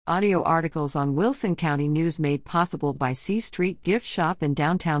Audio articles on Wilson County News made possible by C Street Gift Shop in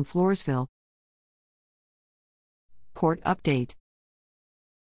downtown Floresville. Court update.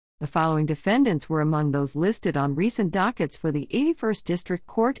 The following defendants were among those listed on recent dockets for the 81st District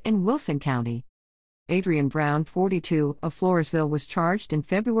Court in Wilson County. Adrian Brown, 42, of Floresville was charged in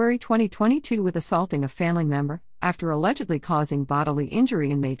February 2022 with assaulting a family member after allegedly causing bodily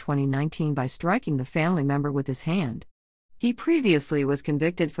injury in May 2019 by striking the family member with his hand. He previously was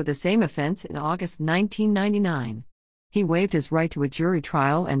convicted for the same offense in August 1999. He waived his right to a jury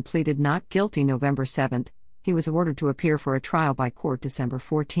trial and pleaded not guilty November 7. He was ordered to appear for a trial by court December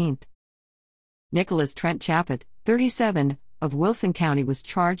 14. Nicholas Trent Chappett, 37, of Wilson County was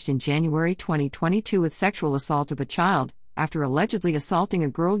charged in January 2022 with sexual assault of a child, after allegedly assaulting a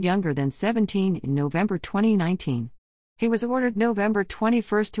girl younger than 17 in November 2019. He was ordered November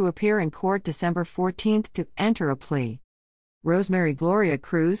 21 to appear in court December 14 to enter a plea. Rosemary Gloria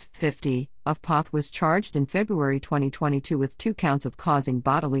Cruz, 50, of Poth was charged in February 2022 with 2 counts of causing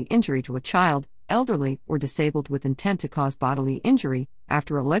bodily injury to a child, elderly or disabled with intent to cause bodily injury,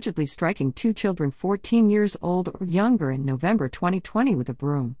 after allegedly striking 2 children 14 years old or younger in November 2020 with a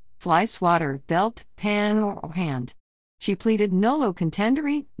broom, fly swatter, belt, pan, or hand. She pleaded nolo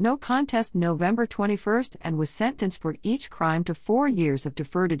contendere, no contest November 21 and was sentenced for each crime to 4 years of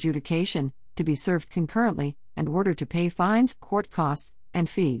deferred adjudication, to be served concurrently, and ordered to pay fines, court costs, and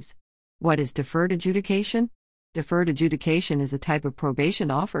fees. What is deferred adjudication? Deferred adjudication is a type of probation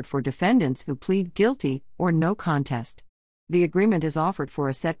offered for defendants who plead guilty or no contest. The agreement is offered for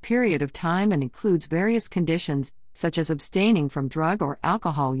a set period of time and includes various conditions, such as abstaining from drug or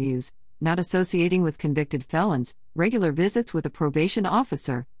alcohol use, not associating with convicted felons, regular visits with a probation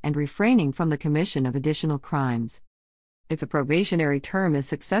officer, and refraining from the commission of additional crimes. If the probationary term is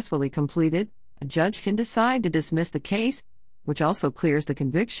successfully completed, a judge can decide to dismiss the case, which also clears the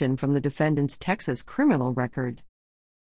conviction from the defendant's Texas criminal record.